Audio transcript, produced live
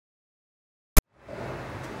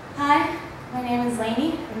Hi, my name is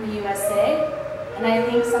Laney from the USA, and I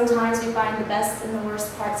think sometimes we find the best and the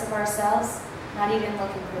worst parts of ourselves, not even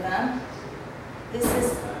looking for them. This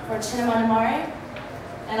is for CinemadaMare,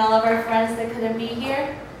 and all of our friends that couldn't be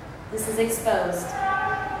here. This is Exposed.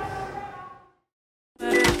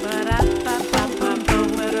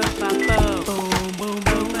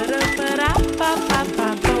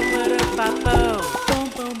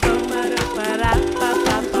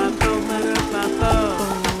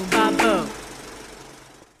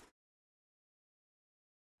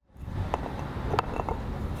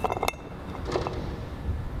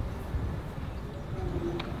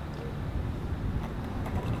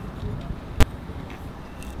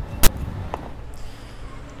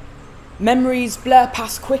 Memories blur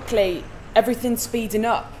past quickly, everything's speeding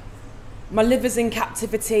up. My liver's in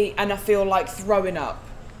captivity and I feel like throwing up.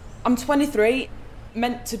 I'm 23,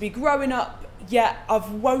 meant to be growing up, yet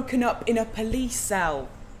I've woken up in a police cell.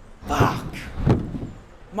 Fuck.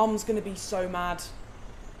 Mum's gonna be so mad.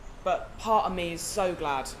 But part of me is so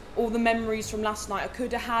glad. All the memories from last night I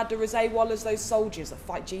could have had are as AWOL as those soldiers that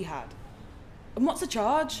fight jihad. And what's the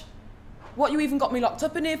charge? What you even got me locked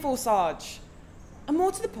up in here for, Sarge? And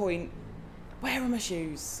more to the point, where are my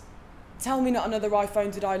shoes? Tell me not another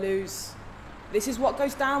iPhone did I lose. This is what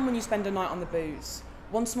goes down when you spend a night on the booze.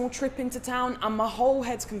 One small trip into town and my whole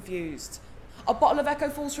head's confused. A bottle of Echo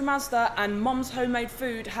Falls from Asda and Mum's homemade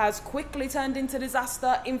food has quickly turned into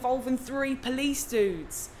disaster involving 3 police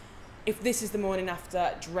dudes. If this is the morning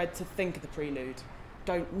after, dread to think of the prelude.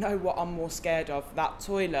 Don't know what I'm more scared of, that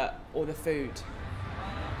toilet or the food.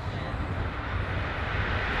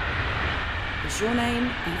 Is your name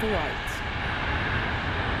Eva White?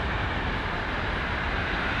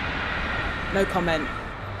 No comment.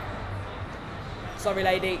 Sorry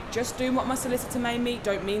lady, just doing what my solicitor made me,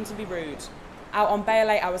 don't mean to be rude. Out on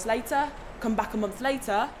bail 8 hours later, come back a month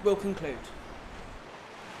later, we'll conclude.